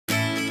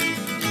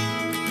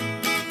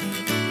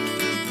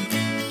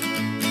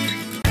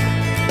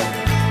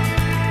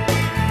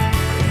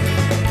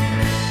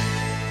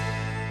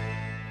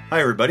Hi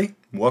everybody,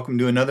 welcome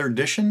to another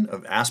edition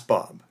of Ask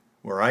Bob,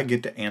 where I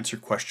get to answer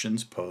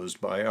questions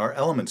posed by our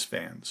Elements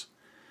fans.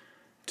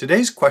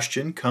 Today's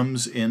question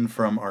comes in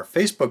from our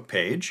Facebook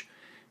page,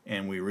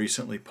 and we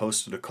recently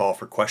posted a call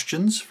for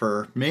questions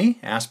for me,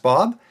 Ask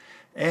Bob,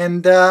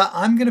 and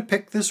I'm going to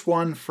pick this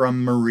one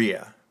from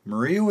Maria.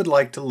 Maria would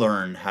like to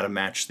learn how to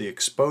match the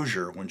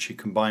exposure when she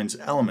combines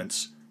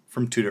elements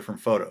from two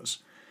different photos.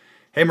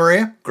 Hey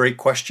Maria, great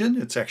question.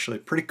 It's actually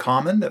pretty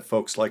common that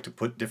folks like to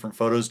put different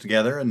photos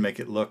together and make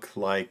it look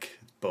like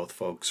both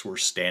folks were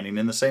standing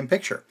in the same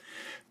picture.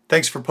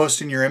 Thanks for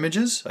posting your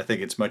images. I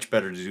think it's much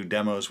better to do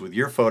demos with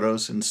your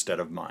photos instead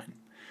of mine.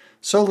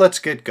 So let's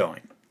get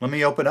going. Let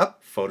me open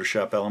up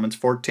Photoshop Elements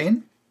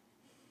 14.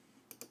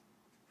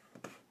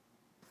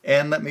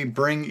 And let me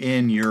bring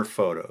in your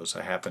photos.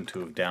 I happen to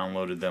have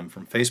downloaded them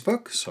from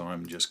Facebook, so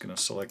I'm just going to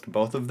select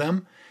both of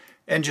them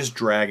and just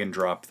drag and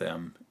drop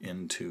them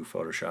into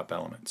Photoshop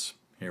Elements.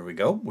 Here we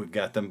go. We've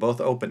got them both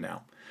open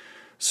now.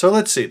 So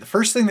let's see. The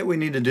first thing that we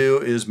need to do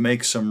is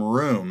make some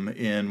room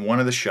in one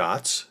of the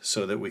shots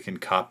so that we can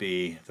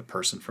copy the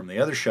person from the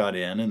other shot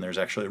in, and there's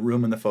actually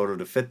room in the photo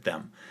to fit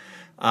them.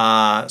 So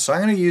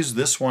I'm going to use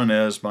this one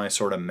as my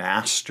sort of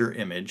master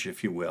image,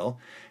 if you will,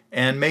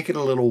 and make it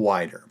a little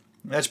wider.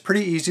 That's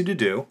pretty easy to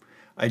do.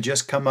 I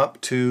just come up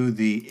to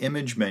the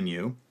Image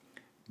menu,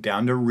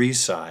 down to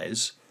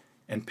Resize,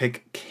 and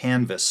pick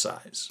Canvas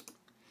Size.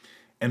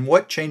 And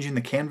what changing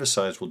the canvas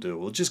size will do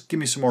will just give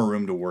me some more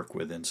room to work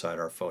with inside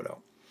our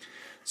photo.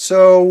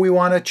 So we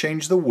want to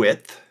change the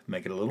width,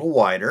 make it a little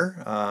wider.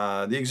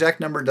 The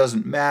exact number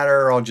doesn't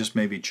matter. I'll just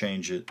maybe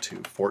change it to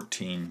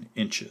 14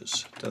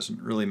 inches. It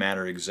doesn't really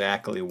matter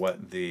exactly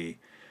what the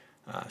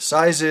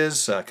size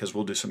is because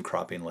we'll do some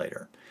cropping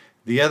later.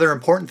 The other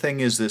important thing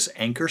is this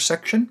anchor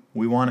section.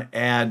 We want to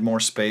add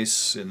more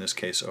space, in this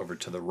case over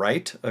to the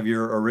right of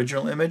your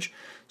original image.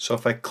 So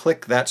if I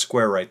click that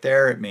square right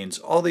there, it means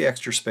all the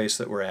extra space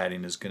that we're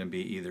adding is going to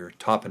be either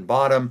top and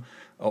bottom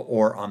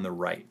or on the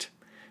right.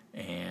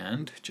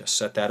 And just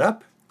set that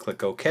up,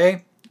 click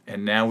OK,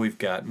 and now we've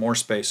got more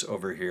space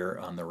over here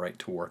on the right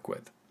to work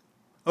with.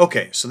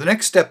 Okay, so the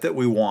next step that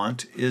we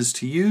want is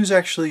to use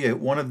actually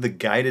one of the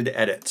guided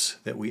edits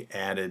that we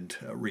added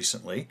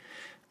recently.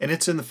 And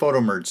it's in the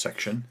Photo Merge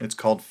section. It's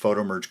called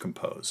Photo Merge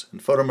Compose.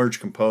 And Photo Merge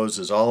Compose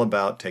is all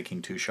about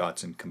taking two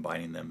shots and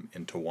combining them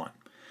into one.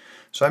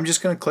 So I'm just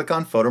going to click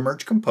on Photo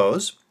Merge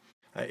Compose.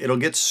 It'll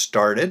get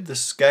started.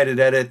 This guided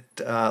edit,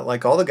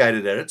 like all the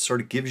guided edits,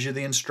 sort of gives you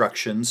the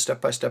instructions,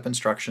 step-by-step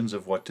instructions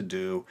of what to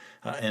do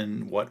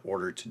and what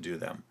order to do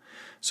them.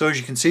 So as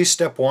you can see,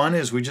 step one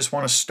is we just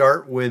want to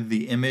start with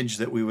the image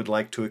that we would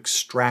like to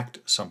extract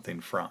something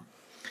from.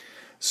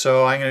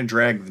 So I'm going to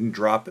drag and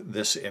drop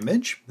this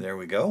image. There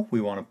we go. We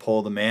want to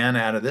pull the man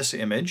out of this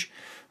image.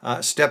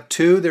 Step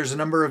two, there's a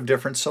number of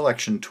different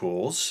selection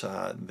tools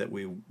that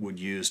we would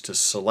use to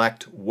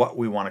select what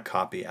we want to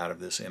copy out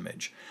of this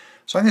image.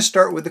 So I'm going to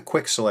start with the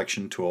Quick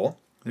Selection tool.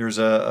 There's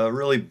a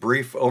really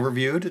brief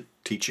overview to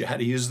teach you how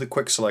to use the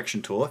Quick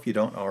Selection tool if you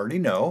don't already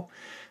know.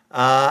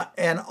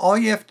 And all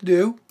you have to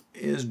do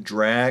is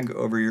drag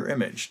over your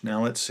image.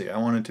 Now let's see, I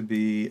want it to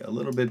be a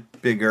little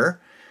bit bigger.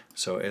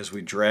 So as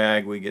we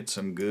drag, we get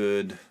some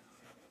good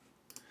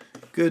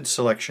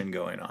selection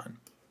going on.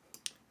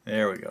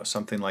 There we go,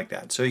 something like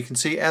that. So you can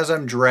see as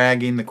I'm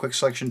dragging, the Quick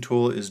Selection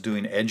tool is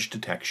doing edge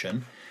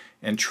detection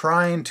and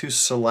trying to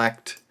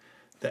select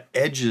the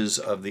edges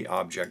of the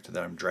object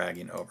that I'm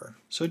dragging over.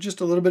 So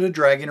just a little bit of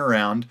dragging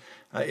around.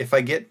 If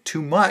I get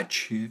too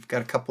much, you've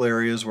got a couple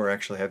areas where I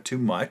actually have too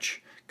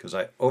much because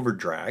I over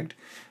dragged.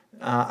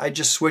 I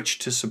just switch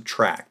to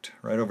subtract.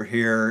 Right over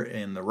here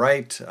in the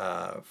right,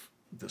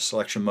 the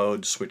selection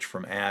mode, switch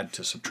from add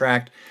to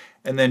subtract,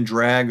 and then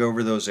drag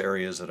over those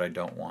areas that I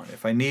don't want.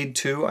 If I need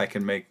to, I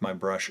can make my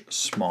brush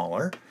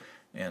smaller,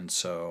 and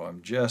so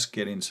I'm just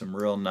getting some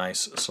real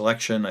nice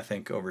selection. I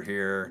think over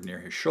here near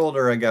his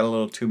shoulder I got a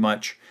little too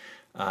much,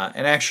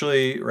 and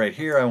actually right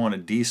here I want to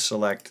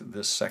deselect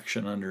this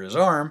section under his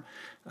arm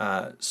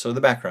so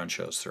the background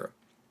shows through.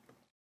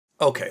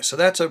 Okay, so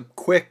that's a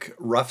quick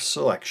rough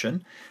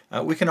selection.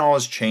 We can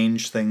always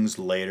change things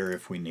later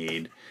if we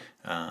need.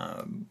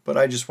 But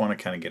I just want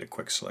to kind of get a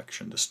quick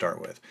selection to start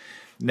with.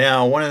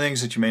 Now, one of the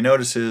things that you may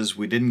notice is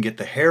we didn't get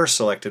the hair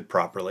selected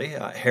properly.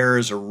 Hair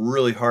is a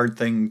really hard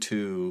thing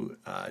to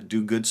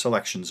do good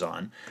selections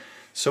on.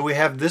 So we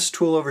have this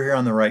tool over here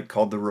on the right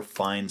called the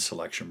Refine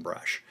Selection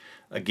Brush.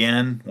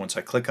 Again, once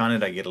I click on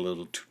it, I get a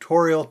little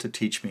tutorial to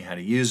teach me how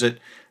to use it.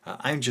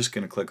 I'm just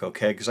going to click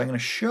OK because I'm going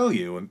to show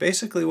you. And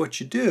basically what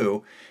you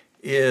do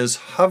is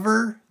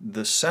hover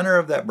the center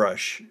of that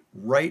brush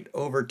right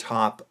over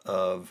top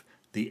of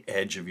the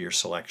edge of your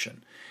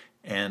selection,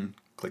 and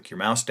click your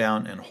mouse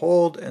down and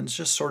hold and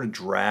just sort of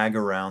drag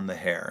around the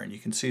hair, and you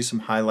can see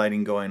some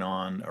highlighting going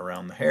on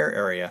around the hair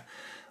area.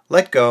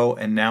 Let go,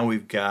 and now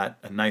we've got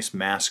a nice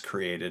mask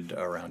created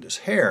around his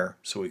hair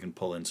so we can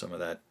pull in some of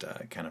that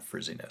kind of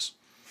frizziness.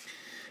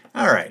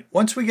 Alright,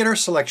 once we get our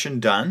selection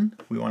done,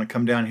 we want to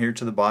come down here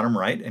to the bottom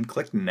right and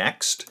click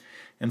Next,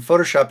 And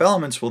Photoshop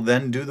Elements will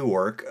then do the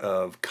work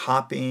of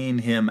copying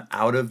him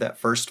out of that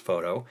first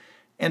photo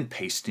and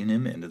pasting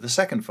him into the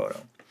second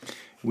photo.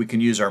 We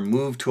can use our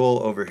Move tool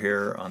over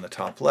here on the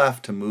top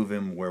left to move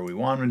him where we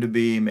want him to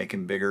be, make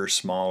him bigger,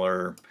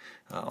 smaller,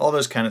 all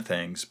those kind of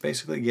things.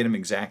 Basically get him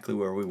exactly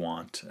where we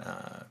want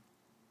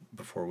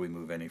before we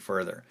move any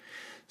further.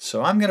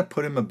 So I'm going to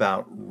put him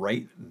about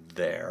right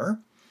there.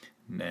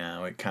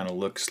 Now it kind of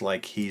looks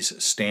like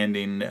he's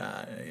standing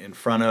in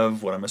front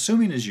of what I'm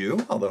assuming is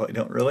you, although I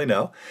don't really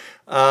know.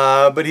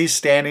 But he's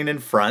standing in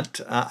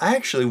front. I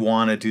actually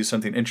want to do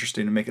something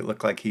interesting to make it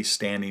look like he's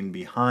standing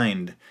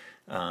behind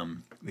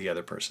the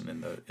other person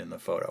in the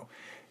photo.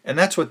 And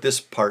that's what this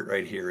part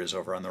right here is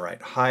over on the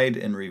right, hide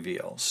and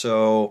reveal.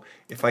 So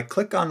if I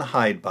click on the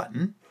hide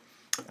button,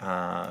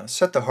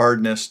 set the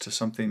hardness to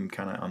something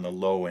kind of on the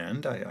low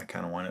end, I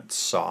kind of want it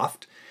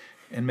soft,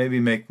 and maybe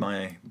make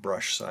my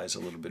brush size a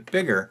little bit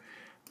bigger,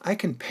 I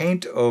can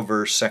paint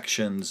over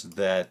sections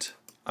that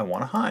I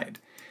want to hide.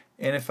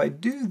 And if I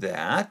do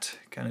that,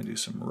 kind of do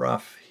some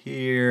rough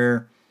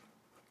here,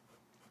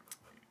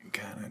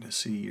 kind of to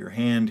see your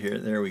hand here,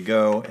 there we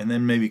go, and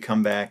then maybe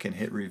come back and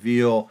hit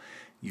reveal,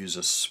 use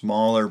a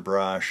smaller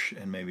brush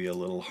and maybe a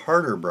little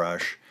harder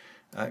brush,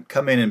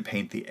 come in and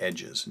paint the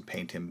edges and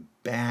paint him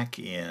back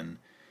in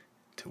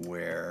to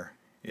where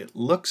it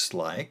looks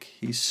like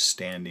he's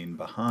standing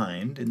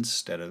behind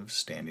instead of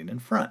standing in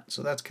front.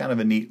 So that's kind of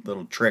a neat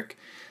little trick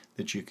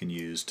that you can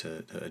use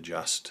to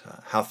adjust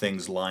how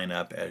things line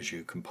up as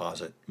you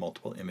composite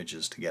multiple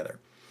images together.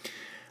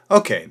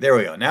 Okay, there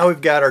we go. Now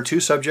we've got our two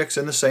subjects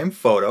in the same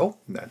photo.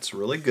 That's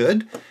really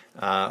good.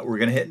 We're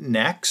going to hit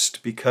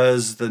next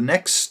because the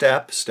next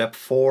step, step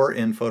 4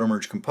 in Photo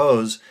Merge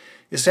Compose,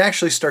 is to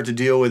actually start to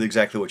deal with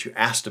exactly what you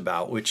asked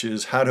about, which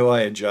is how do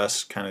I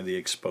adjust kind of the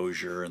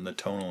exposure and the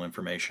tonal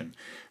information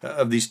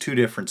of these two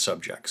different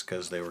subjects,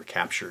 because they were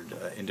captured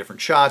in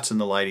different shots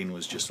and the lighting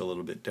was just a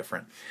little bit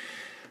different.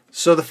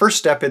 So the first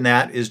step in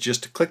that is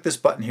just to click this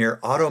button here,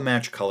 Auto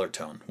Match Color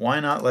Tone. Why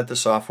not let the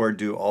software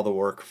do all the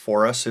work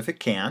for us if it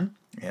can?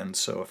 And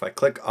so if I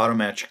click Auto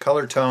Match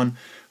Color Tone,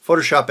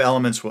 Photoshop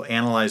Elements will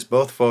analyze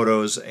both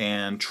photos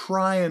and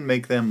try and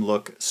make them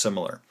look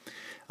similar.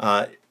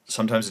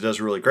 Sometimes it does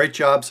a really great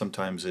job,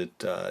 sometimes it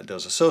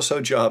does a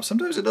so-so job,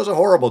 sometimes it does a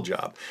horrible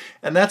job.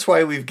 And that's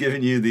why we've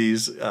given you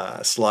these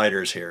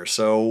sliders here.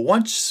 So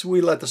once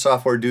we let the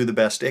software do the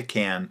best it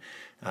can,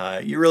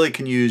 you really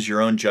can use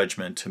your own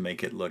judgment to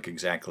make it look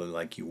exactly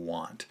like you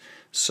want.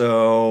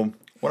 So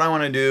what I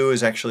want to do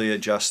is actually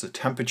adjust the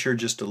temperature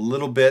just a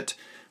little bit.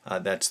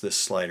 That's this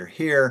slider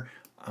here.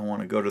 I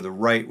want to go to the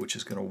right, which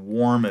is going to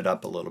warm it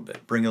up a little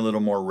bit, bring a little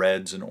more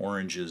reds and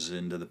oranges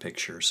into the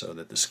picture so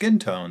that the skin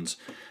tones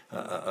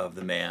of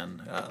the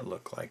man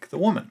look like the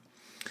woman.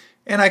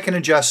 And I can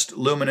adjust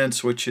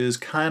luminance, which is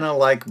kind of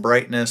like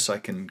brightness. I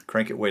can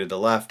crank it way to the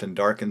left and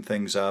darken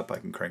things up. I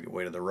can crank it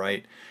way to the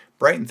right,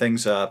 brighten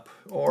things up,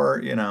 or,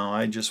 you know,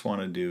 I just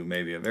want to do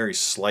maybe a very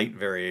slight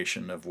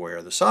variation of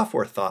where the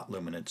software thought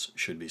luminance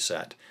should be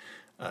set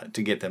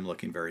to get them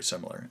looking very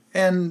similar.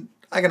 And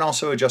I can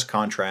also adjust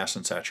contrast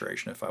and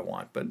saturation if I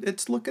want, but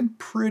it's looking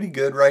pretty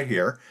good right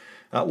here.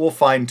 We'll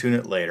fine tune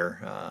it later.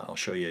 I'll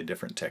show you a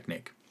different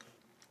technique.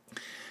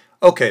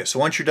 Okay, so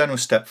once you're done with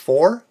step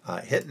 4,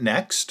 hit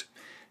next,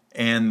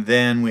 and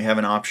then we have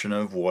an option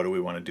of what do we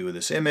want to do with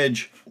this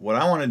image. What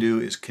I want to do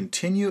is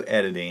continue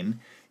editing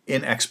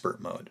in expert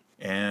mode.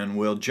 And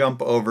we'll jump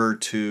over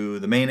to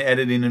the main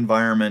editing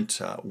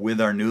environment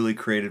with our newly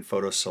created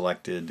photo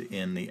selected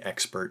in the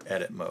expert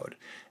edit mode.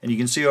 And you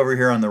can see over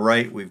here on the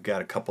right we've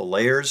got a couple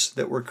layers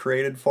that were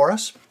created for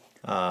us.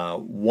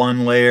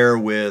 One layer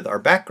with our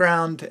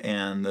background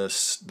and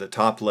the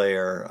top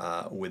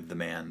layer with the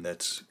man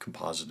that's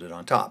composited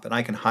on top. And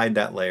I can hide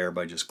that layer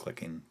by just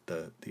clicking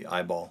the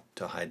eyeball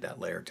to hide that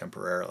layer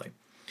temporarily.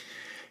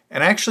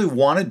 And I actually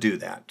want to do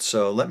that.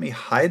 So let me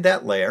hide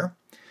that layer,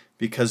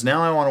 because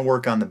now I want to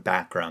work on the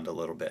background a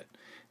little bit.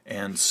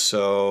 And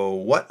so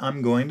what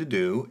I'm going to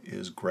do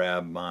is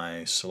grab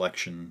my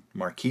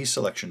marquee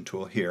selection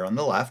tool here on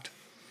the left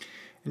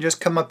and just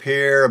come up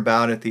here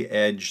about at the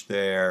edge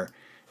there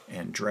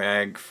and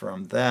drag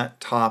from that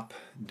top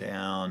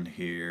down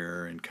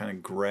here and kind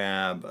of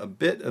grab a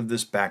bit of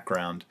this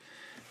background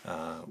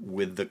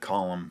with the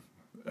column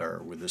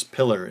or with this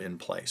pillar in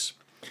place.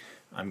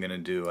 I'm going to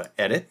do an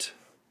edit,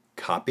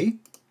 copy,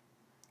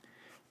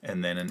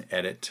 and then an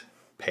edit,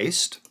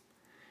 paste.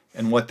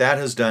 And what that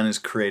has done is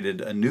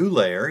created a new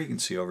layer, you can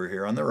see over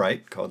here on the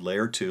right, called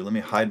layer 2. Let me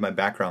hide my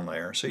background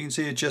layer. So you can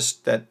see it's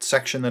just that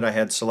section that I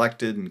had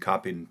selected and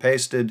copied and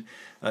pasted.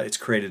 It's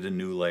created a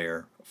new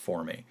layer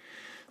for me.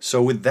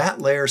 So with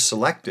that layer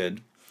selected,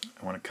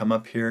 I want to come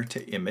up here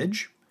to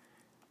Image,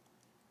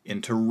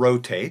 into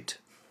Rotate,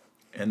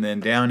 and then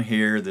down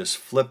here this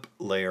Flip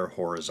Layer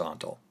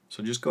Horizontal.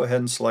 So just go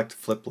ahead and select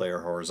Flip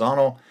Layer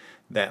Horizontal.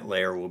 That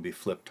layer will be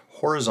flipped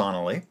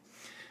horizontally.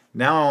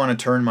 Now I want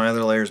to turn my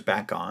other layers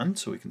back on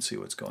so we can see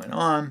what's going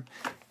on.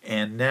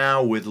 And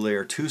now with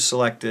layer 2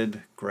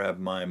 selected, grab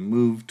my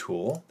Move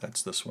tool.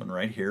 That's this one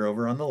right here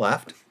over on the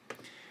left.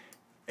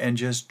 and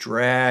just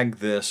drag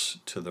this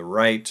to the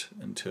right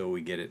until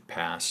we get it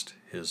past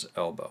his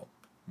elbow.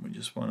 We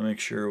just want to make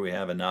sure we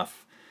have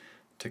enough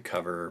to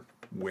cover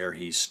where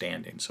he's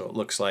standing. So it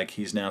looks like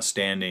he's now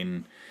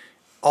standing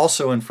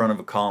also in front of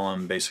a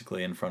column,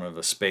 basically in front of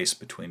a space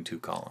between two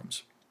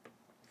columns.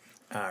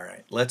 All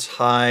right, let's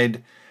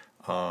hide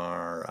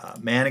our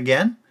man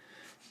again,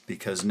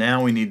 because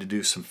now we need to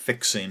do some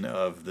fixing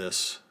of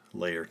this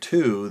layer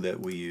 2 that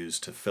we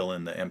used to fill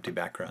in the empty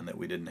background that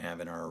we didn't have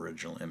in our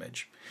original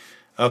image.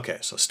 Okay,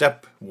 so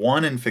step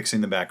 1 in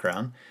fixing the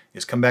background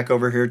is come back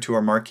over here to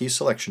our marquee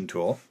selection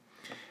tool,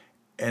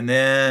 and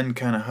then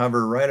kind of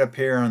hover right up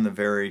here on the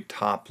very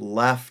top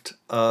left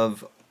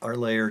of our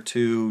layer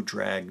 2,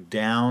 drag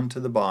down to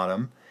the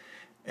bottom,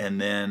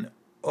 and then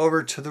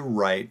over to the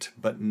right,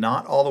 but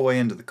not all the way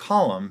into the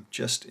column,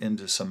 just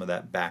into some of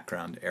that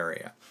background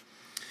area.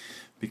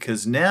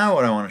 Because now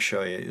what I want to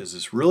show you is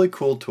this really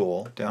cool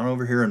tool down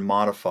over here in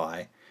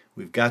Modify.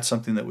 We've got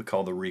something that we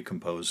call the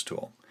Recompose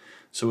tool.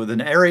 So with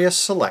an area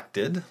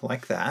selected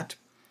like that,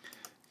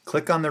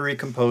 click on the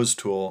Recompose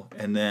tool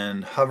and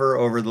then hover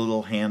over the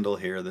little handle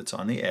here that's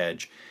on the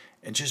edge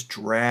and just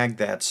drag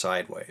that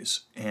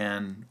sideways.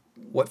 And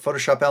what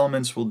Photoshop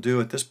Elements will do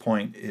at this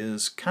point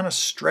is kind of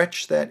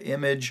stretch that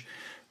image,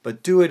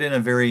 but do it in a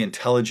very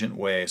intelligent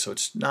way. So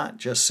it's not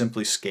just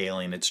simply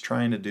scaling, it's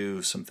trying to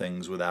do some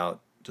things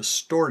without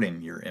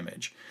distorting your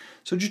image.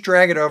 So just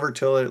drag it over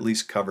till it at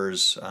least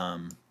covers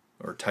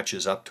or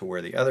touches up to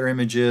where the other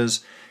image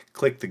is.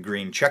 Click the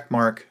green check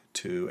mark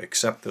to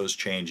accept those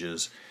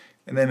changes,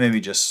 and then maybe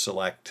just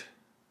select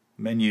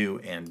Menu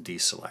and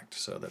deselect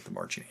so that the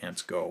marching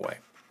ants go away.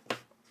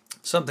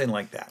 Something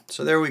like that.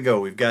 So there we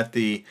go. We've got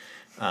the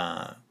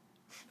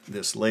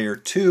this layer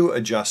 2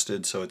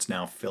 adjusted, so it's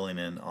now filling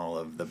in all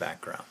of the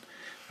background.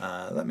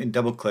 Let me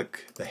double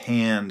click the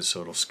hand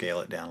so it'll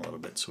scale it down a little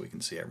bit so we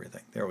can see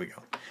everything. There we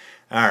go.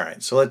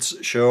 Alright, so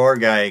let's show our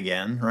guy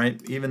again,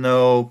 right? Even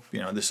though, you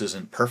know, this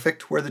isn't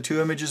perfect where the two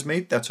images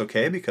meet, that's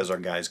okay because our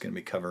guy's going to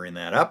be covering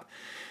that up.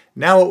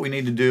 Now what we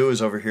need to do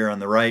is over here on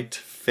the right,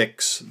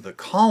 fix the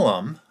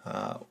column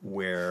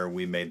where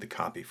we made the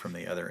copy from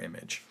the other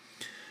image.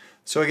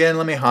 So again,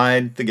 let me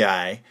hide the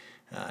guy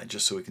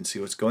just so we can see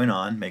what's going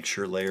on. Make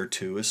sure layer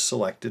 2 is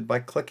selected by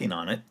clicking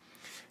on it.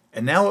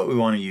 And now what we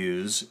want to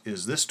use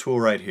is this tool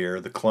right here,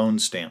 the clone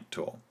stamp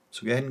tool.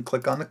 So go ahead and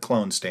click on the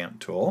clone stamp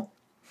tool.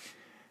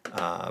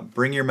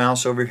 Bring your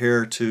mouse over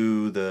here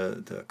to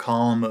the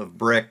column of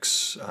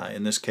bricks.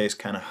 In this case,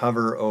 kind of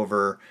hover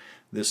over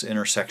this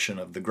intersection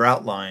of the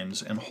grout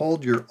lines and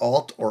hold your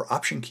Alt or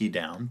Option key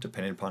down,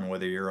 depending upon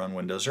whether you're on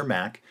Windows or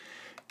Mac.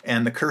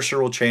 And the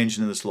cursor will change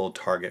into this little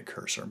target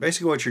cursor.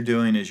 Basically what you're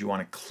doing is you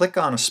want to click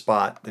on a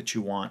spot that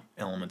you want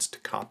elements to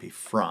copy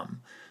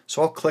from.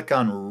 So I'll click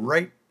on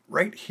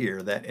right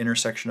here, that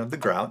intersection of the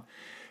grout,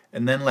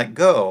 and then let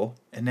go,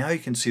 and now you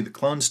can see the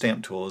clone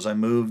stamp tool. As I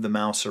move the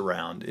mouse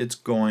around, it's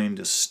going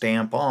to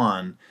stamp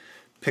on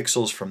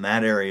pixels from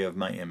that area of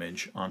my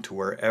image onto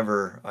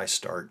wherever I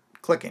start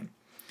clicking.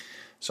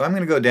 So I'm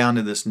going to go down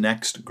to this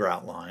next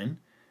grout line,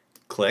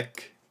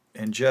 click,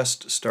 and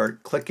just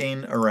start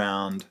clicking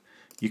around.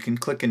 You can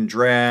click and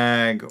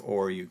drag,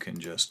 or you can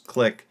just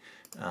click.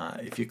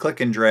 If you click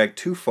and drag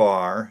too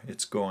far,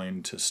 it's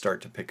going to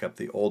start to pick up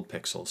the old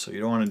pixels, so you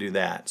don't want to do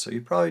that. So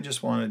you probably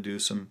just want to do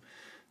some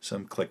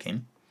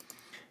clicking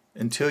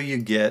until you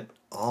get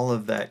all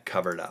of that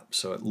covered up.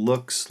 So it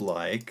looks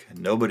like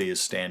nobody is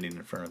standing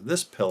in front of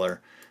this pillar,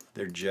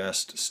 they're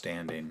just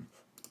standing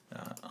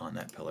on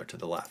that pillar to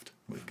the left.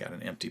 We've got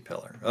an empty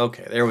pillar.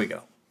 Okay, there we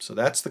go. So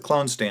that's the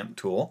clone stamp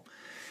tool.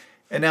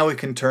 And now we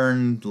can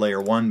turn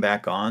layer 1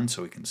 back on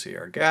so we can see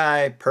our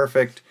guy.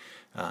 Perfect.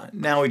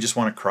 Now we just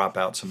want to crop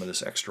out some of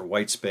this extra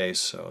white space,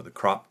 so the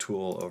crop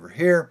tool over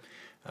here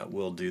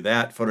will do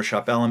that.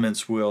 Photoshop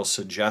Elements will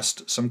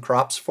suggest some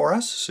crops for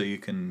us, so you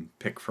can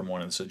pick from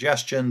one of the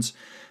suggestions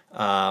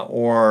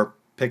or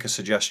pick a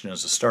suggestion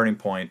as a starting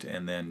point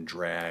and then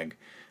drag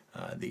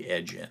the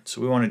edge in.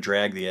 So we want to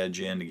drag the edge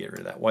in to get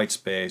rid of that white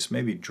space,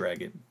 maybe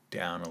drag it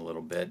down a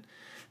little bit,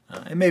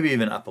 and maybe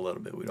even up a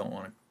little bit. We don't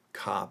want to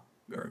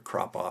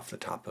crop off the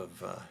top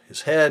of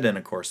his head, and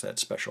of course that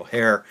special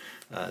hair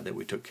that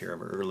we took care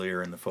of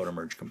earlier in the Photo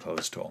Merge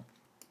Compose tool.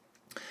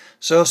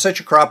 So set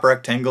your crop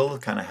rectangle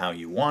kind of how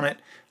you want it.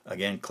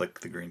 Again,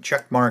 click the green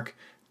check mark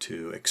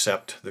to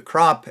accept the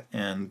crop,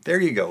 and there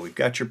you go. We've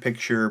got your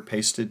picture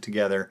pasted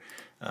together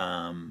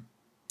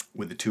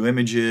with the two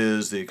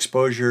images. The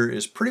exposure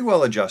is pretty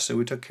well adjusted.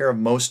 We took care of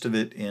most of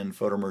it in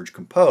Photo Merge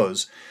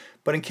Compose,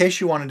 but in case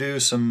you want to do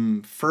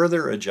some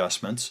further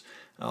adjustments,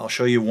 I'll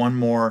show you one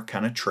more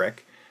kind of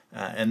trick,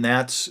 and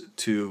that's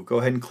to go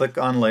ahead and click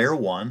on layer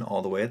 1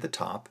 all the way at the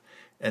top,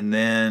 and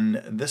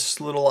then this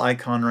little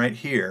icon right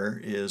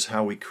here is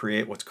how we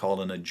create what's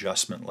called an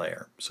adjustment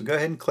layer. So go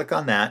ahead and click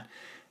on that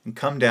and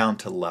come down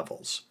to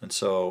levels, and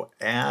so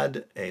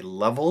add a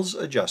levels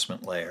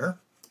adjustment layer.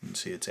 You can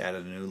see it's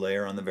added a new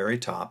layer on the very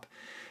top,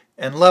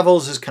 and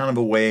levels is kind of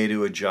a way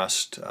to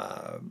adjust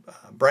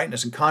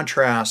brightness and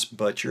contrast,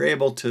 but you're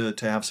able to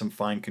have some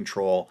fine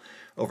control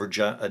over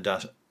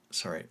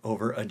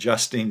over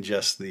adjusting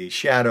just the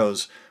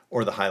shadows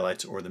or the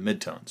highlights or the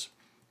midtones.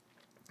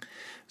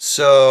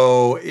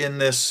 So in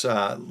this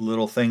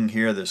little thing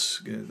here,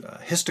 this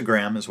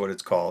histogram is what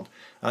it's called,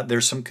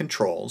 there's some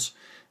controls.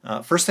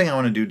 First thing I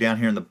want to do down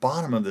here in the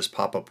bottom of this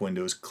pop-up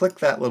window is click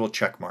that little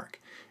check mark.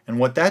 And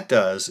what that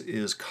does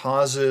is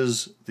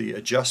causes the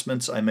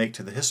adjustments I make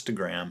to the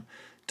histogram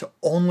to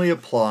only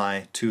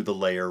apply to the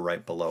layer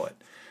right below it.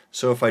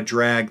 So if I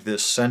drag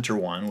this center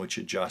one, which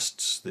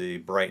adjusts the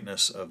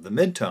brightness of the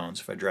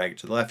midtones, if I drag it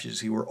to the left, you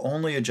see we're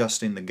only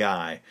adjusting the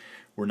guy.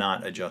 We're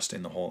not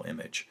adjusting the whole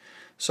image.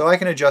 So I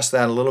can adjust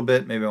that a little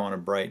bit. Maybe I want to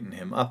brighten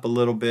him up a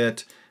little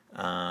bit.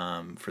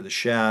 For the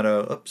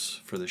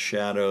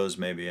shadows,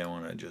 maybe I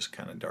want to just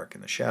kind of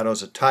darken the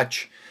shadows a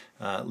touch.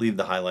 Leave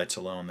the highlights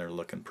alone. They're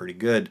looking pretty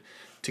good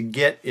to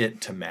get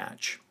it to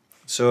match.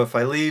 So if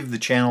I leave the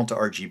channel to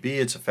RGB,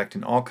 it's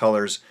affecting all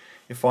colors.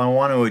 If I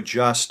want to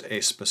adjust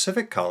a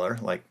specific color,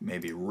 like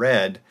maybe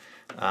red,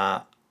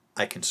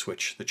 I can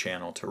switch the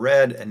channel to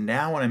red, and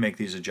now when I make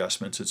these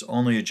adjustments, it's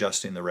only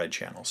adjusting the red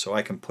channel. So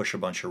I can push a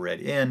bunch of red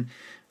in,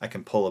 I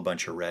can pull a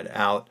bunch of red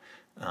out.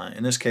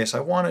 In this case, I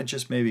want to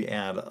just maybe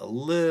add a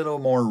little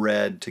more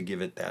red to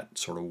give it that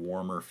sort of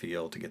warmer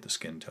feel to get the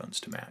skin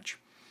tones to match.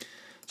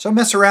 So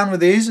mess around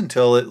with these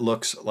until it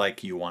looks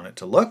like you want it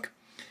to look.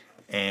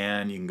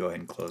 And you can go ahead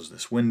and close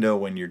this window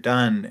when you're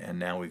done, and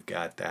now we've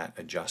got that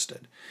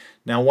adjusted.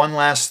 Now one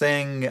last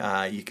thing,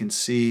 you can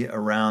see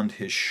around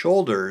his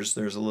shoulders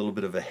there's a little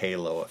bit of a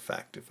halo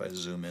effect. If I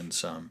zoom in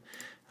some,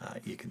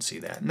 you can see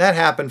that. And that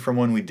happened from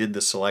when we did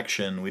the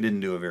selection. We didn't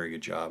do a very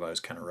good job. I was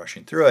kind of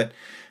rushing through it.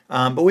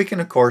 But we can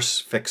of course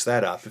fix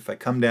that up. If I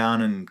come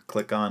down and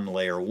click on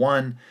layer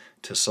 1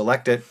 to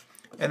select it,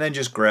 and then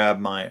just grab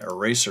my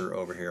eraser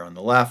over here on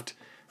the left,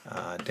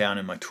 down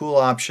in my tool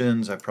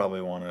options, I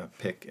probably want to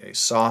pick a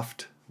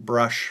soft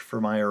brush for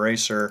my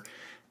eraser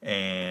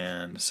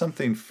and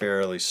something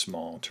fairly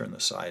small. Turn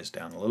the size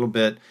down a little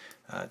bit,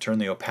 turn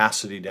the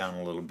opacity down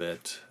a little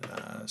bit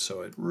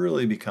so it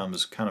really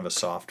becomes kind of a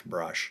soft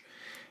brush.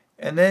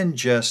 And then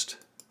just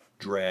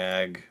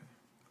drag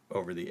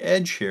over the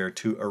edge here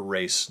to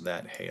erase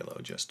that halo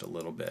just a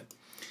little bit.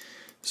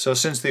 So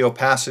since the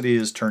opacity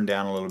is turned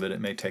down a little bit,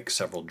 it may take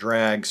several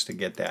drags to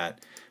get that.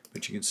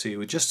 But you can see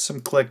with just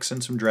some clicks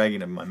and some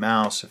dragging of my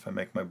mouse, if I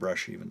make my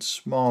brush even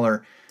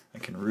smaller, I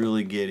can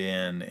really get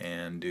in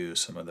and do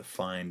some of the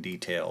fine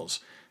details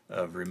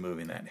of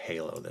removing that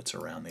halo that's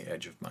around the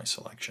edge of my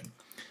selection.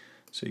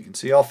 So you can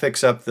see I'll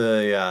fix up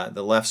the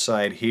left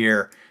side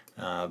here,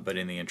 but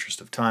in the interest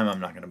of time,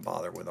 I'm not going to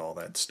bother with all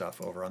that stuff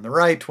over on the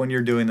right. When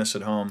you're doing this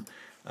at home,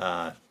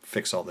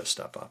 fix all this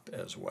stuff up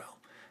as well.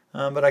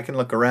 But I can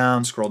look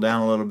around, scroll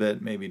down a little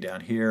bit, maybe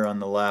down here on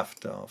the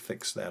left. I'll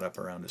fix that up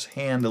around his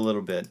hand a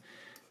little bit,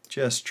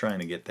 just trying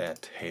to get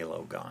that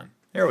halo gone.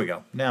 There we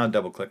go. Now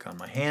double click on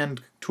my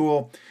hand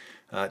tool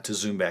to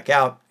zoom back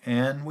out,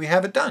 and we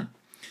have it done.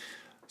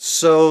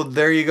 So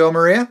there you go,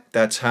 Maria.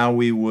 That's how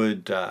we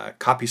would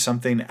copy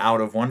something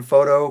out of one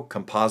photo,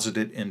 composite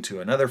it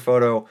into another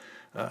photo,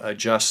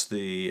 adjust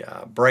the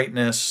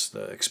brightness,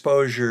 the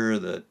exposure,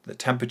 the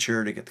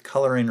temperature to get the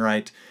coloring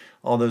right,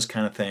 all those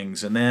kind of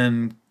things, and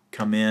then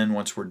come in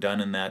once we're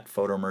done in that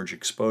photo merge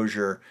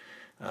exposure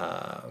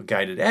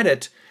guided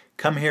edit,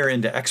 come here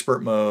into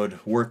expert mode,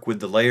 work with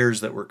the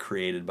layers that were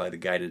created by the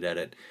guided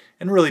edit,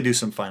 and really do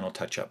some final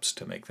touch-ups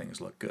to make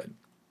things look good.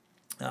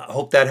 I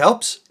hope that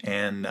helps,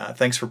 and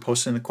thanks for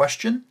posting the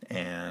question,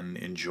 and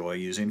enjoy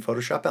using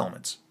Photoshop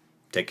Elements.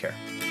 Take care.